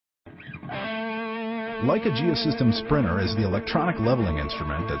LEICA Geosystem Sprinter is the electronic leveling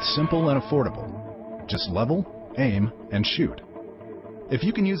instrument that's simple and affordable. Just level, aim, and shoot. If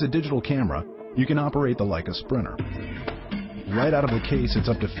you can use a digital camera, you can operate the LEICA Sprinter. Right out of the case, it's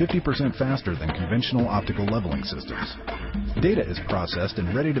up to 50% faster than conventional optical leveling systems. Data is processed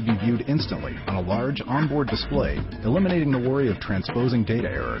and ready to be viewed instantly on a large onboard display, eliminating the worry of transposing data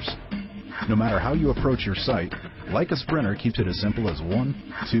errors. No matter how you approach your site, LEICA Sprinter keeps it as simple as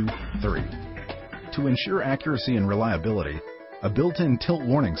 1, 2, 3. To ensure accuracy and reliability, a built-in tilt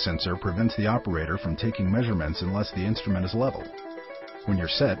warning sensor prevents the operator from taking measurements unless the instrument is level. When you're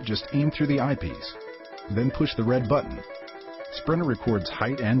set, just aim through the eyepiece. Then push the red button. Sprinter records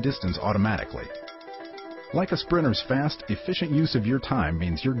height and distance automatically. LEICA Sprinter's fast, efficient use of your time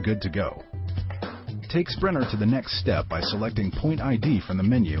means you're good to go. Take Sprinter to the next step by selecting Point ID from the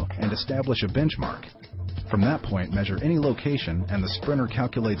menu and establish a benchmark. From that point, measure any location and the Sprinter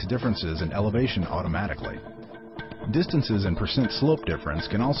calculates differences in elevation automatically. Distances and percent slope difference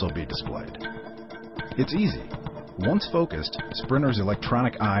can also be displayed. It's easy. Once focused, Sprinter's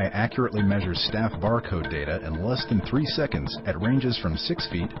electronic eye accurately measures staff barcode data in less than 3 seconds at ranges from 6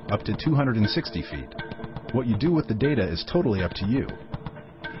 feet up to 260 feet. What you do with the data is totally up to you.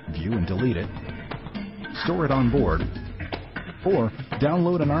 View and delete it, store it on board, or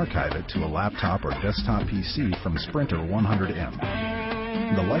download and archive it to a laptop or desktop PC from Sprinter 100M.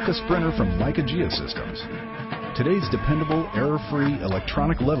 The LEICA Sprinter from LEICA Geosystems. Today's dependable, error-free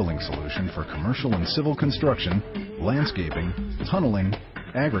electronic leveling solution for commercial and civil construction, landscaping, tunneling,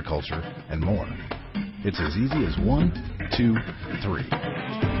 agriculture, and more. It's as easy as 1, 2, 3.